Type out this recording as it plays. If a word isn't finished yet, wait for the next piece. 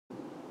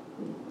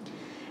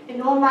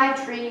In all my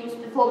dreams,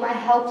 before my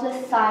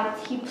helpless sight,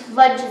 he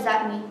plunges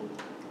at me,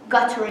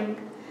 guttering,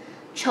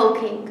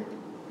 choking,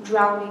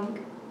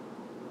 drowning.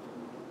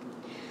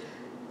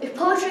 If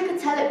poetry could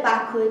tell it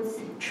backwards,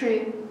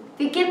 true,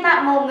 begin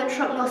that moment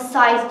shrapnel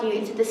sized you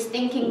into the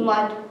stinking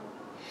mud,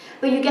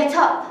 where you get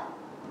up,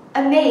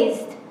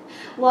 amazed,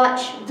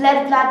 watch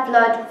blood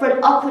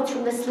run upwards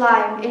from the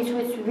slime into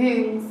its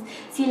wounds,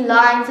 see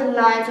lines and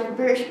lines of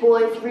British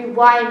boys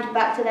rewind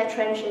back to their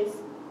trenches.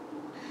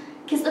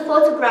 Kiss the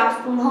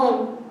photographs from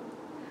home,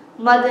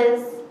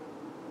 mothers,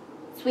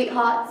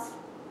 sweethearts,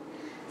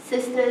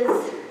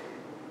 sisters,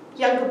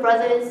 younger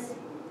brothers,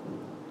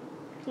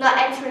 not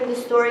entering the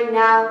story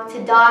now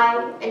to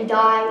die and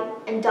die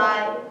and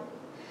die.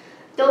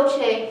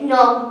 Dolce,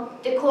 no.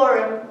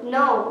 Decorum,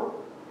 no.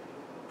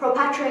 Pro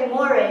patre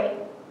more.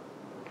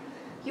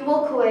 You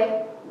walk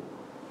away.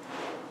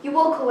 You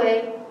walk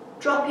away,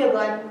 drop your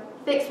gun,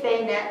 fix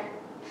bayonet.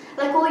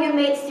 Like all your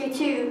mates do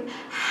too.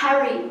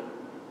 Harry,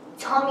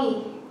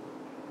 Tommy,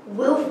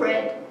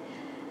 Wilfred,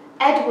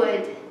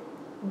 Edward,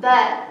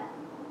 Bert.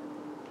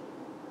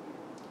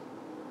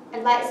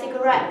 And light a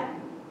cigarette.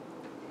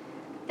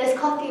 There's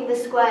coffee in the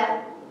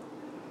square,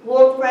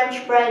 warm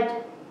French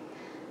bread,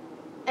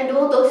 and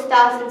all those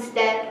stars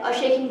instead are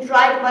shaking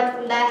dried mud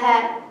from their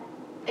hair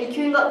and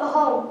queuing up for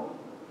home.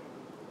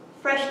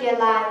 Freshly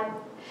alive,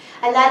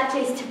 a lad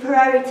plays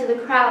Tipperary to the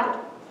crowd,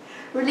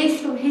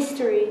 released from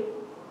history.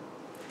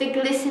 The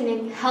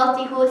glistening,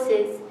 healthy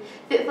horses,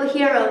 fit for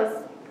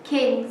heroes,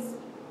 kings.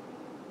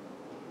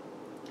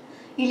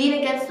 You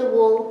lean against the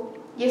wall,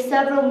 your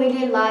several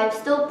million lives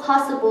still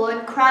possible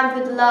and crammed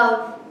with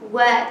love,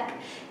 work,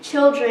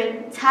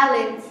 children,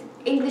 talent,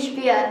 English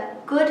beer,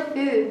 good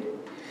food.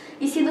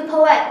 You see the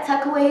poet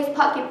tuck away his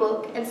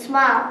pocketbook and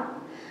smile.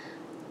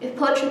 If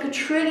poetry could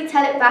truly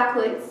tell it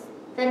backwards,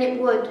 then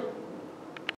it would.